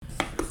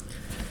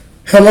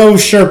Hello,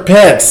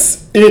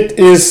 Sherpettes. It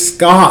is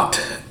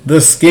Scott, the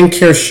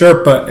Skincare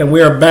Sherpa, and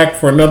we are back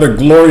for another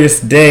glorious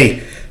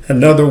day,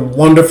 another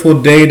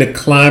wonderful day to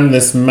climb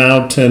this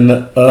mountain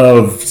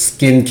of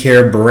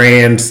skincare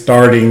brands,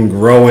 starting,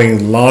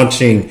 growing,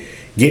 launching,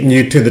 getting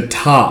you to the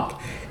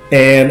top.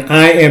 And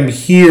I am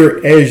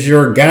here as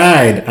your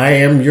guide. I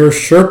am your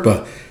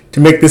Sherpa to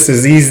make this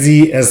as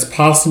easy as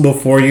possible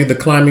for you. The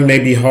climbing may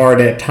be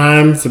hard at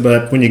times,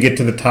 but when you get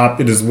to the top,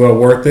 it is well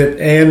worth it.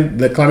 And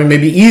the climbing may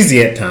be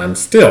easy at times.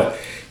 Still,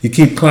 you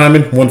keep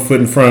climbing one foot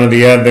in front of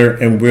the other,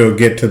 and we'll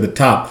get to the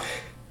top.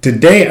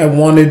 Today, I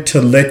wanted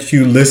to let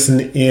you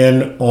listen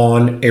in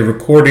on a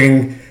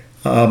recording,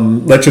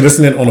 let you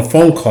listen in on a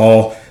phone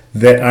call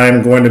that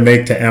I'm going to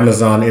make to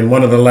Amazon. In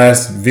one of the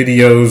last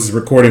videos,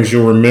 recordings,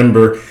 you'll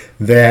remember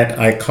that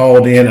I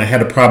called in. I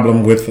had a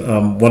problem with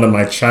one of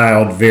my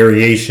child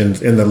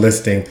variations in the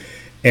listing,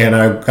 and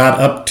I got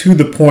up to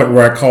the point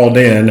where I called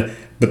in,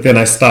 but then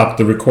I stopped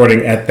the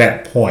recording at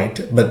that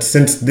point. But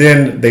since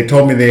then, they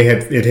told me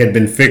it had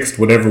been fixed.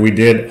 Whatever we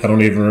did, I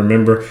don't even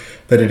remember,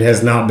 but it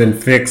has not been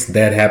fixed.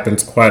 That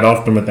happens quite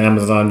often with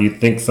Amazon. You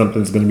think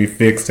something's going to be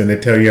fixed, and they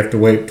tell you have to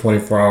wait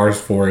 24 hours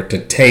for it to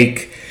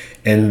take.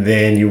 And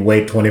then you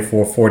wait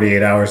 24,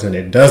 48 hours and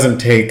it doesn't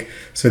take.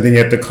 So then you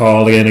have to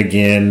call in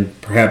again.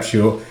 Perhaps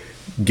you'll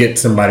get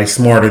somebody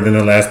smarter than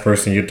the last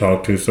person you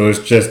talked to. So it's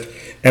just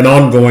an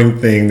ongoing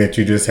thing that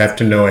you just have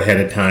to know ahead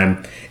of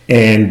time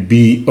and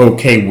be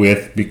okay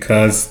with,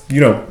 because,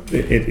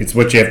 it's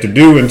what you have to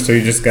do. And so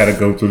you just got to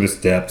go through the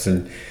steps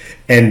and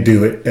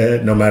do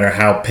it no matter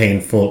how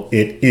painful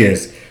it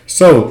is.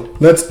 So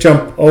let's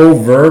jump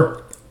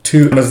over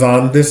to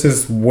Amazon. This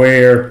is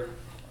where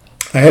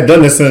I had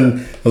done this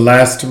in the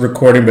last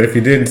recording, but if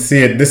you didn't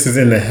see it, this is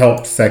in the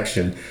help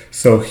section.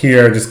 So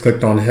here, I just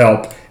clicked on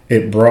help.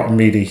 It brought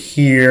me to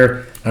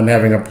here. I'm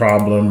having a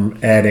problem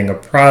adding a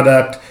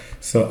product.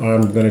 So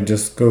I'm going to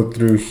just go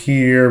through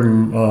here,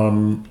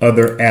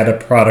 other add a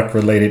product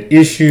related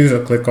issues.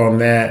 I'll click on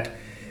that.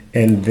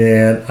 And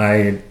then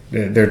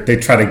they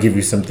try to give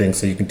you some things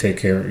so you can take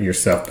care of it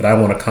yourself. But I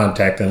want to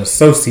contact an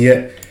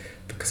associate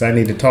because I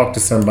need to talk to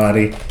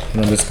somebody,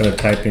 and I'm just going to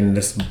type in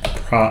this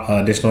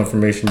additional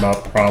information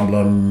about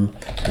problem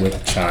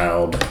with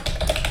child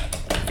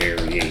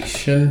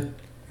variation,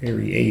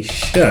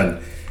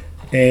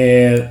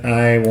 and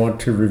I want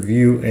to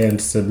review and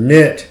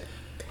submit,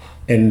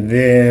 and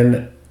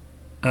then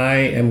I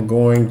am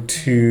going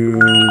to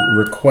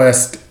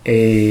request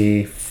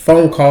a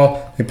phone call.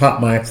 Let me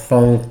pop my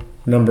phone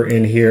number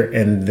in here,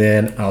 and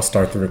then I'll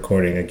start the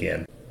recording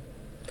again.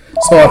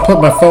 So I put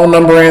my phone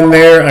number in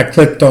there. I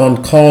clicked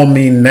on call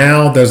me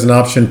now. There's an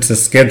option to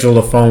schedule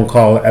a phone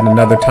call at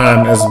another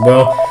time as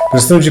well. But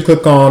as soon as you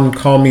click on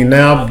call me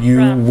now,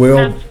 you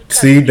will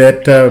see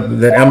that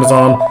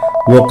Amazon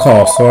will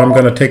call. So I'm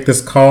going to take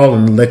this call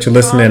and let you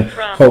listen in.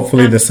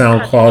 Hopefully the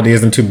sound quality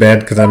isn't too bad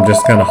because I'm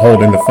just kind of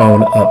holding the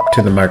phone up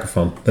to the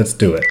microphone. Let's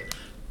do it.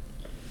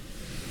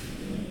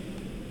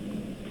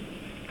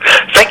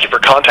 Thank you for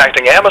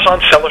contacting Amazon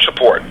Seller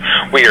Support.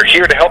 We are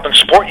here to help and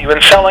support you in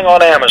selling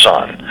on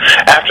Amazon.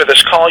 After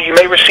this call, you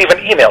may receive an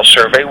email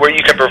survey where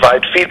you can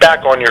provide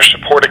feedback on your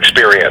support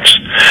experience.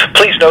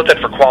 Please note that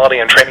for quality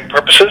and training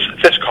purposes,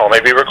 this call may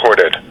be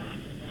recorded.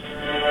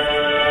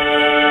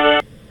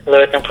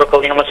 Hello, thank you for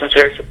calling Amazon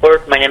Seller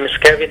Support. My name is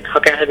Kevin. How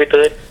can I help you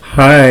today?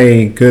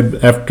 Hi,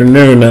 good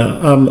afternoon.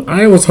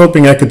 I was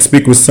hoping I could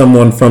speak with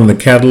someone from the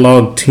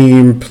catalog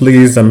team,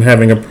 please. I'm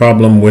having a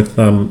problem with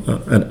an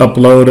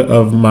upload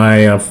of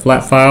my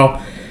flat file,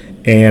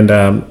 and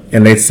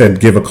they said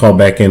give a call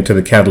back into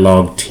the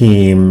catalog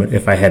team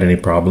if I had any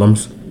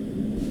problems.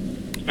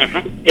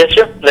 Mm-hmm. Yes,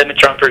 sure. Let me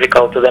transfer the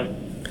call to them.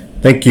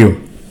 Thank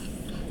you.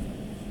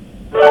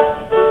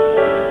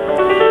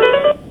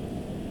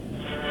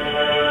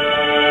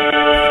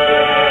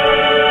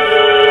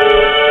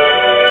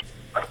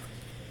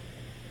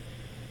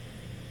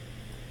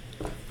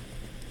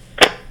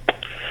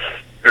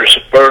 Your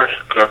support,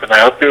 how can I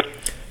help you?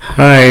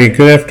 Hi,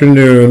 good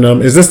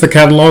afternoon. Is this the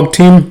catalog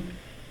team?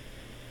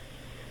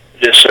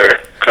 Yes, sir.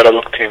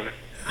 Catalog team.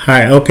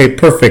 Hi, okay,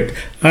 perfect.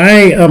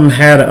 I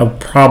had a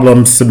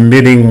problem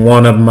submitting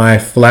one of my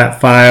flat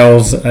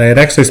files. I had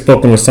actually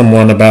spoken with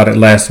someone about it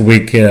last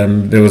week,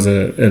 and there was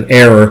an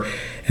error,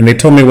 and they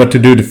told me what to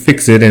do to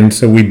fix it, and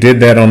so we did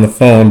that on the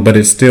phone, but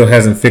it still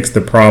hasn't fixed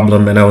the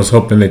problem, and I was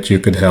hoping that you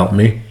could help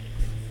me.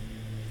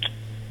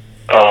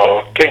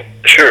 Okay,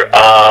 sure.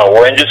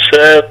 When you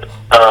said,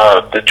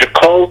 did you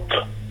call?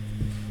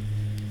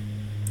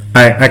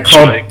 I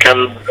called.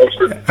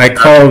 So I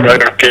called.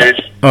 Writer case.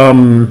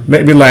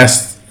 Maybe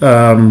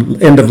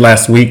end of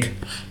last week.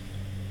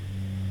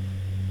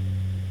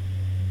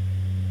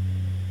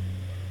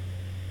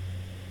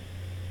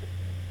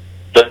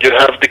 Don't you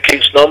have the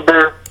case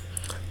number?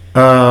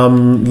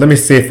 Let me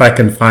see if I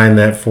can find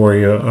that for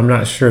you. I'm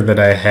not sure that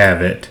I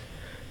have it.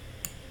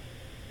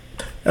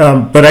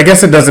 But I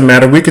guess it doesn't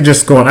matter. We could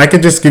just go on. I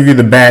could just give you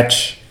the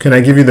batch. Can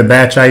I give you the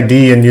batch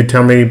ID and you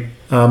tell me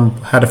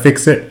how to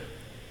fix it?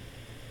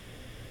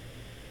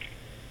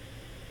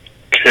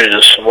 Okay,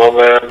 just a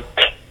moment.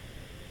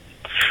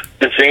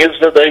 the thing is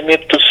that I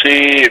need to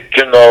see,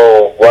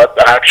 what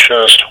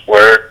actions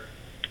were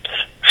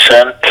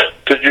sent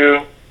to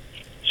you.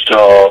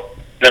 So,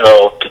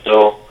 to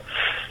do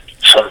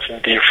something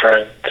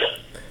different.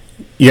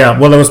 Yeah,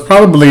 well, it was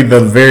probably the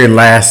very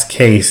last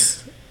case.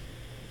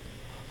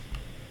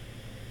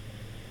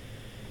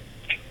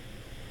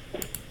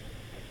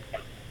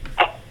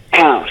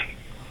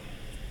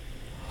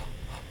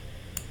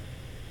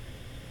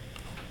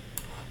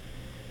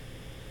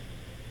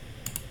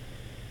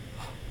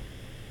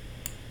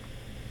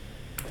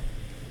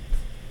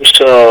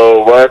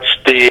 So, what's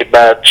the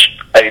batch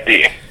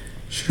ID?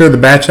 Sure, the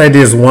batch ID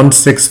is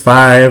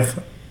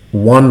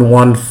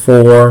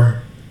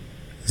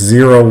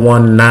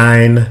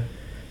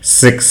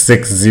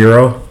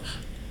 165-114-019-660.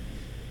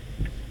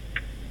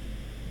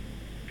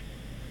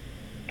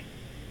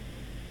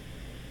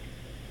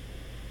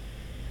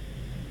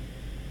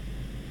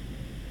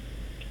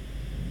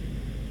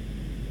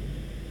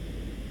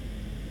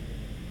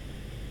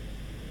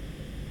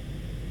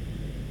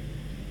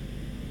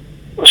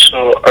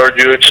 So, are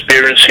you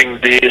experiencing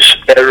this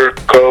error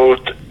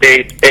code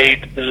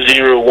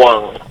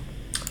 8801?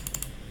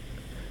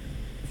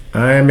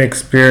 I'm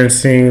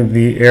experiencing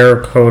the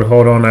error code.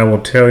 Hold on, I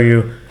will tell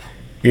you.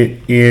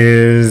 It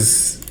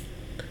is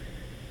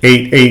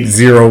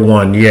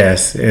 8801,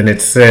 yes. And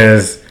it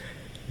says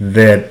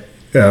that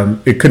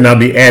it could not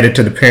be added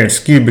to the parent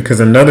SKU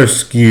because another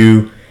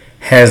SKU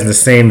has the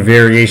same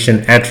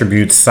variation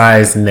attribute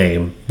size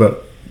name.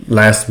 But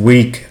last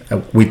week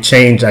I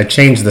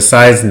changed the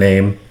size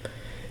name,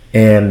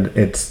 and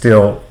it's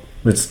still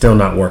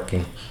not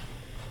working.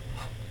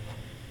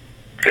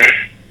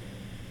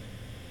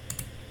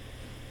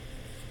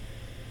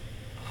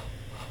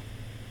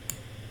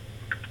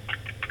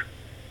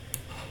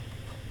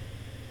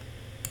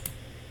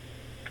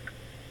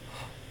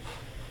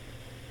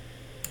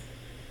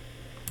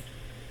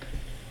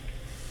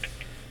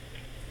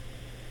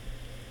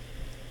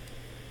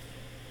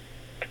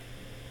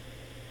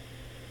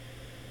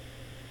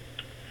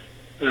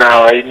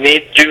 Now I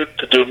need you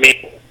to do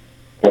me.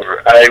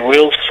 I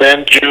will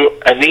send you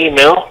an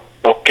email,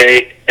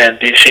 okay, and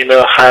this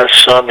email has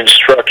some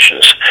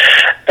instructions.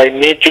 I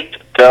need you to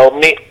tell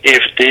me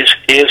if this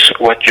is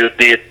what you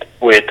did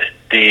with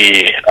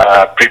the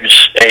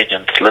previous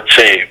agent. Let's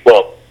say,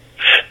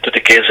 to the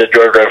case that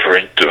you're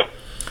referring to.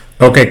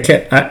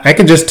 Okay, I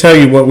can just tell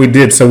you what we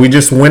did. So we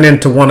just went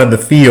into one of the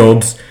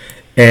fields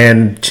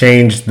and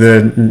changed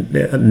the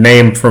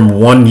name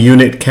from 1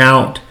 unit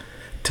count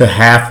to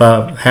half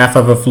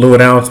of a fluid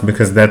ounce,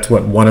 because that's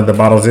what one of the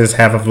bottles is,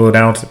 half a fluid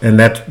ounce, and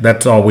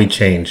that's all we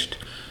changed.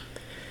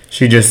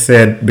 She just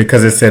said,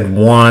 because it said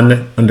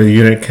 1 under the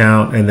unit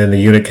count, and then the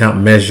unit count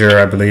measure,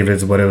 I believe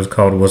is what it was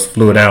called, was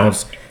fluid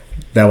ounce.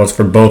 That was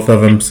for both of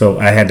them, so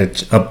I had to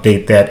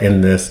update that in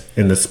the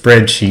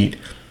spreadsheet.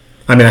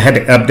 I had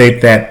to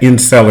update that in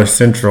Seller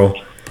Central,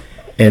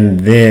 and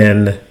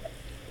then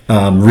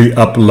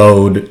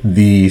re-upload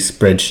the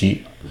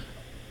spreadsheet.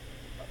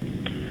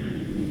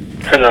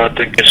 Hello,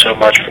 thank you so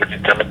much for the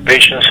time and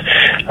patience.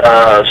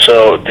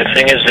 So the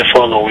thing is the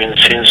following: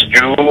 since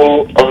you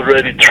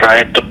already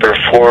tried to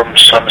perform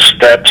some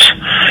steps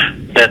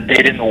that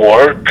didn't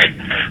work,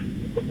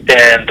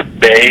 and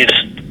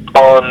based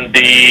on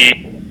the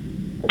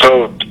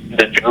code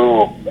that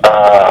you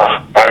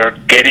are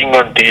getting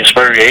on this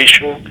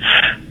variation,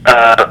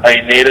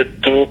 I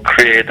needed to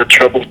create a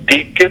trouble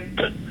ticket.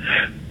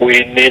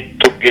 We need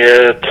to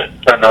get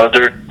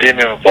another team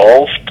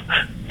involved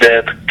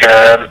that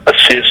can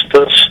assist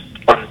us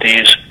on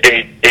this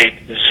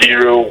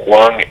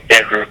 8801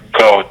 error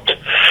code.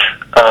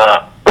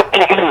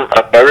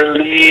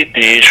 Apparently,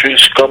 the issue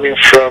is coming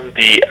from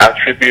the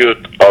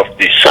attribute of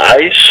the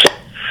size,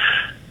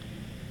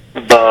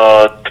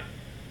 but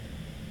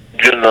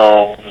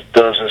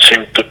doesn't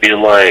seem to be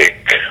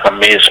like a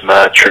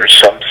mismatch or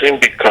something,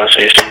 because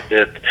I see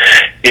that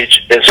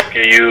each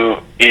SKU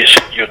is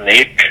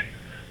unique.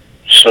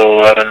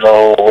 So I don't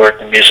know where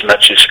the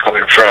mismatch is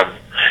coming from.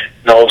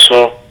 And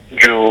also,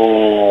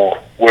 you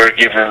were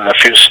given a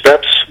few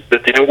steps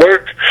that didn't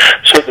work,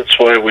 so that's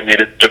why we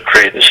needed to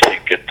create this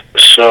ticket.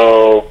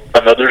 So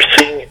another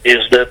thing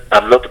is that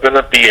I'm not going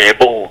to be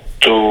able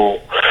to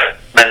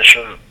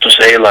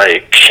say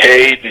like,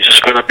 hey, this is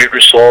going to be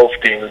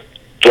resolved in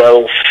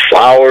 12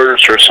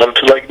 hours or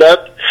something like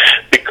that,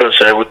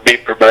 because I would be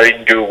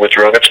providing you with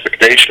wrong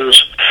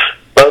expectations.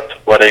 But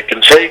what I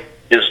can say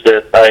is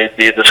that I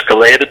did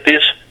escalate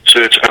this,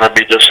 so it's going to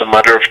be just a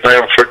matter of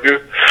time for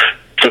you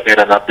to get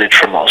an update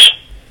from us.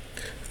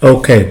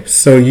 Okay,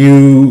 so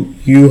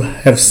you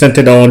have sent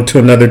it on to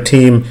another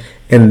team,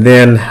 and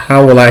then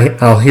how will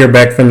I'll hear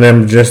back from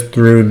them just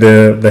through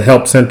the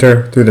help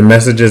center, through the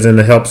messages in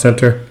the help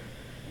center?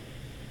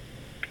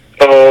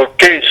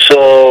 Okay,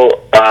 so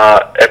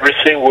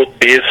everything would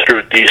be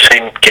through the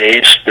same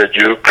case that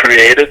you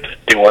created,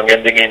 the one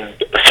ending in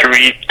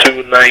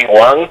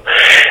 3291,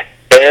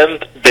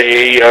 and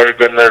they are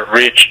going to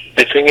reach.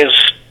 The thing is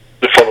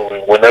the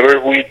following: whenever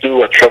we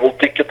do a trouble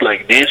ticket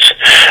like this,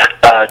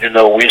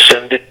 we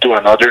send it to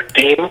another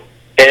team,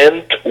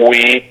 and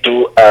we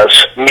do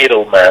as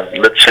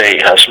middleman, let's say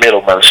as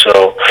middleman.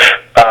 So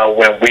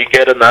when we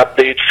get an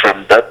update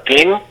from that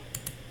team,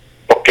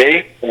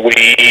 okay,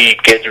 we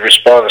get the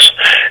response,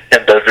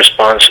 and that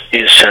response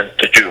is sent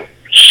to you.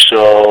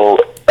 So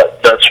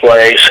that's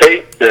why I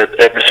say that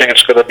everything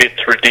is going to be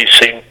through the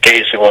same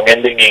case one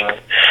ending in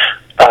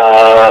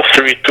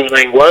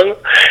 3291,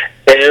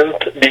 and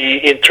the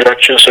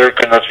interactions are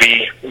going to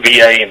be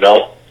via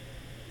email.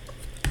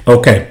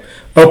 Okay,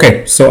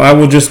 so I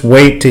will just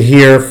wait to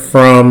hear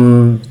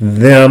from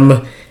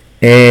them.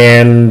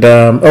 And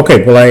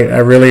okay, well, I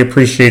really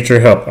appreciate your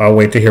help. I'll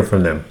wait to hear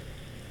from them.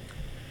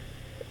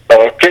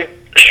 Okay,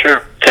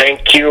 sure.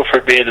 Thank you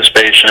for being this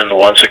patient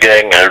once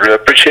again. I really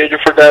appreciate you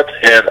for that,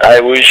 and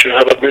I wish you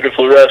have a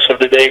beautiful rest of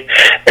the day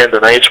and a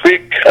nice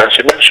week. As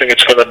you mentioned,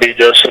 it's going to be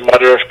just a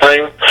matter of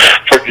time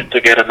for you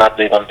to get an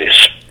update on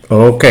this.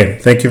 Okay,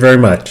 thank you very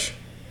much.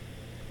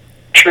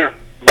 Sure.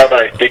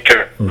 Bye-bye. Take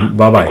care.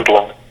 Bye-bye. Good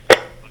one.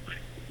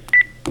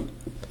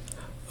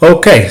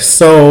 Okay,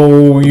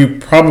 so you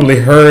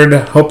probably heard,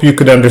 hope you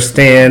could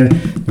understand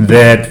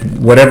that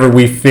whatever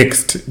we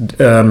fixed, it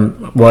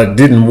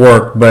didn't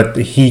work, but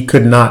he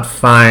could not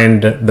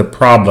find the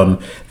problem.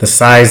 The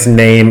size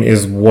name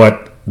is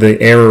what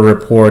the error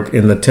report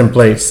in the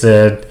template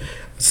said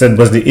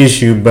was the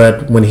issue,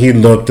 but when he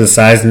looked, the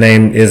size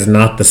name is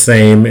not the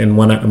same, and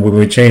when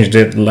we changed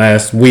it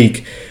last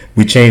week,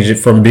 we changed it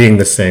from being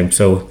the same.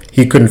 So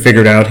he couldn't figure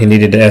it out. He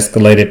needed to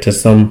escalate it to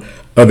some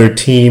other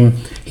team.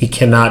 He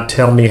cannot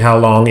tell me how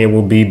long it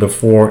will be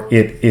before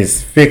it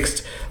is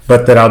fixed,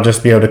 but that I'll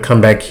just be able to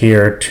come back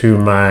here to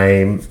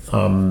my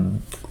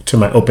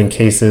open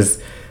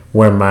cases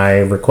where my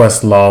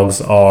request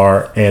logs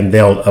are, and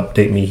they'll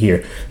update me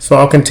here. So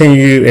I'll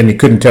continue, and he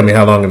couldn't tell me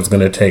how long it was going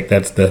to take.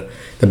 That's the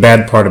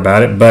bad part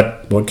about it,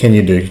 but what can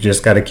you do? You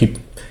just got to keep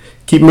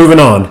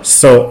moving on.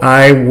 So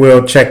I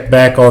will check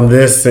back on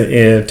this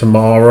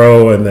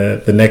tomorrow and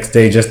the next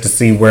day just to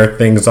see where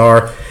things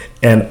are.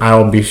 And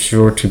I'll be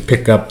sure to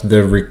pick up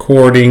the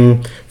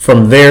recording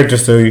from there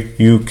just so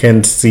you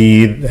can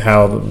see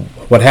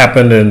what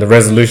happened and the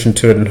resolution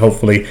to it, and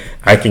hopefully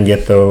I can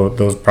get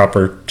those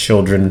proper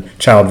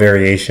child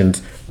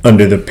variations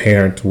under the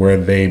parent where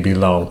they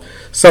belong.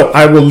 So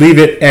I will leave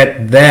it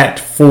at that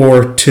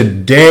for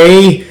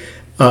today.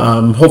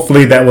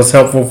 Hopefully that was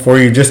helpful for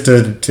you, just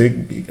to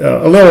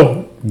a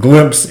little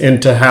glimpse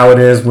into how it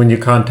is when you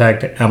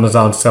contact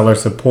Amazon seller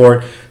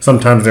support.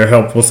 Sometimes they're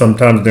helpful,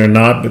 sometimes they're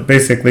not, but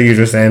basically you're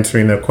just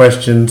answering their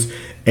questions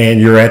and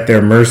you're at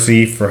their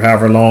mercy for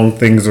however long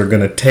things are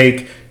going to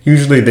take.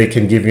 Usually they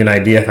can give you an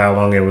idea of how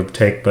long it would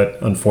take, but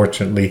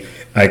unfortunately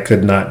I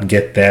could not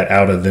get that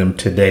out of them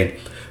today.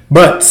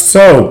 But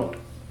so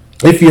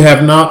if you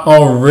have not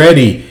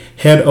already,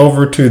 head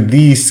over to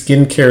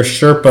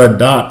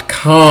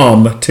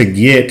theskincaresherpa.com to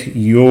get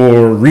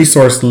your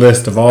resource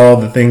list of all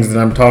the things that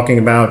I'm talking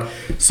about,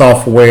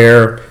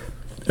 software,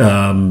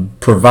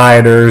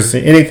 providers,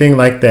 anything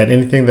like that.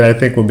 Anything that I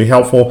think will be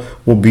helpful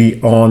will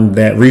be on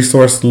that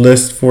resource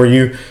list for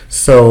you.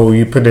 So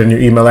you put in your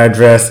email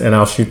address and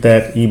I'll shoot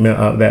that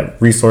that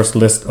resource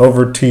list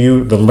over to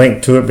you, the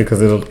link to it,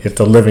 because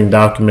it's a living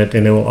document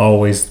and it will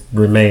always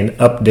remain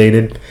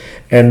updated.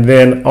 And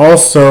then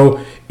also,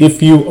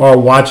 if you are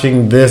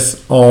watching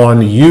this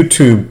on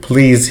YouTube,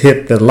 please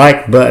hit the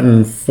like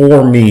button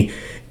for me.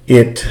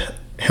 It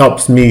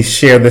helps me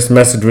share this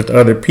message with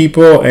other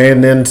people,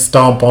 and then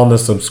stomp on the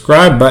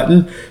subscribe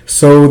button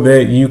so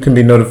that you can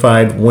be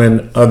notified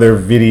when other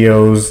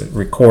videos,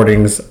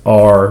 recordings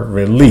are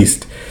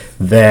released.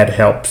 That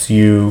helps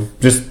you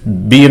just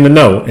be in the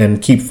know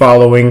and keep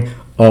following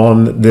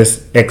on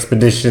this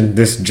expedition,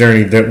 this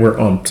journey that we're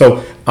on.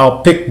 So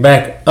I'll pick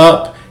back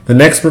up the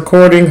next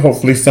recording.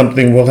 Hopefully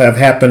something will have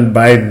happened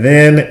by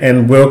then,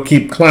 and we'll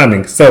keep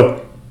climbing.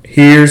 So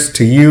here's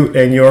to you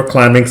and your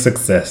climbing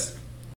success.